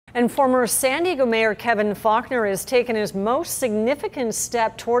And former San Diego Mayor Kevin Faulconer has taken his most significant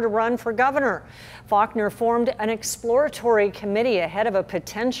step toward a run for governor. Faulconer formed an exploratory committee ahead of a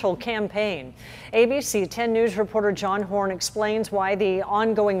potential campaign. ABC 10 News reporter John Horn explains why the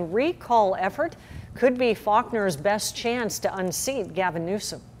ongoing recall effort could be Faulconer's best chance to unseat Gavin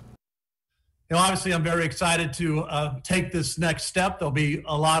Newsom. Obviously, I'm very excited to take this next step. There'll be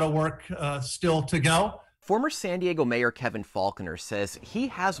a lot of work still to go. Former San Diego Mayor Kevin Faulconer says he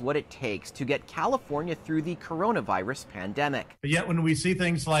has what it takes to get California through the coronavirus pandemic. But yet when we see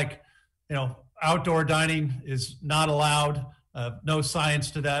things like, outdoor dining is not allowed, no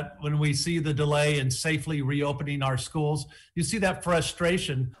science to that. When we see the delay in safely reopening our schools, you see that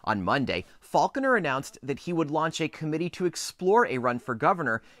frustration. On Monday, Faulconer announced that he would launch a committee to explore a run for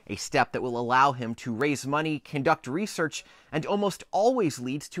governor, a step that will allow him to raise money, conduct research, and almost always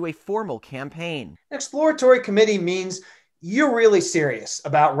leads to a formal campaign. An exploratory committee means you're really serious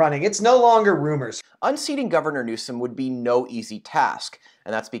about running. It's no longer rumors. Unseating Governor Newsom would be no easy task,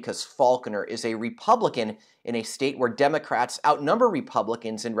 and that's because Faulconer is a Republican in a state where Democrats outnumber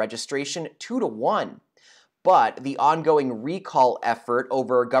Republicans in registration 2-1. But the ongoing recall effort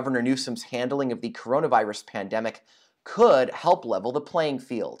over Governor Newsom's handling of the coronavirus pandemic could help level the playing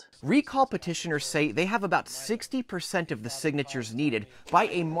field. Recall petitioners say they have about 60% of the signatures needed by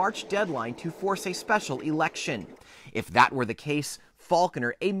a March deadline to force a special election. If that were the case,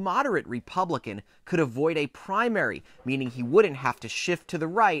 Faulconer, a moderate Republican, could avoid a primary, meaning he wouldn't have to shift to the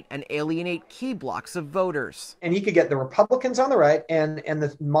right and alienate key blocks of voters. And he could get the Republicans on the right and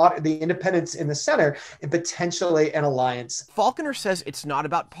the independents in the center and potentially an alliance. Faulconer says it's not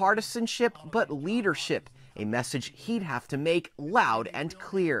about partisanship, but leadership, a message he'd have to make loud and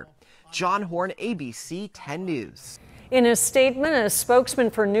clear. John Horn, ABC 10 News. In a statement, a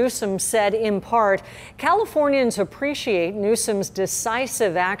spokesman for Newsom said, in part, Californians appreciate Newsom's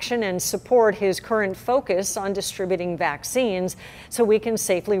decisive action and support his current focus on distributing vaccines so we can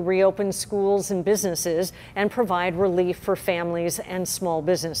safely reopen schools and businesses and provide relief for families and small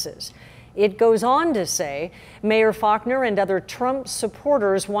businesses. It goes on to say Mayor Faulconer and other Trump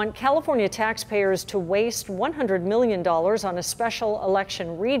supporters want California taxpayers to waste $100 million on a special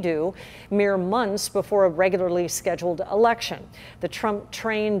election redo mere months before a regularly scheduled election. The Trump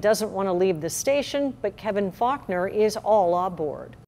train doesn't want to leave the station, but Kevin Faulconer is all aboard.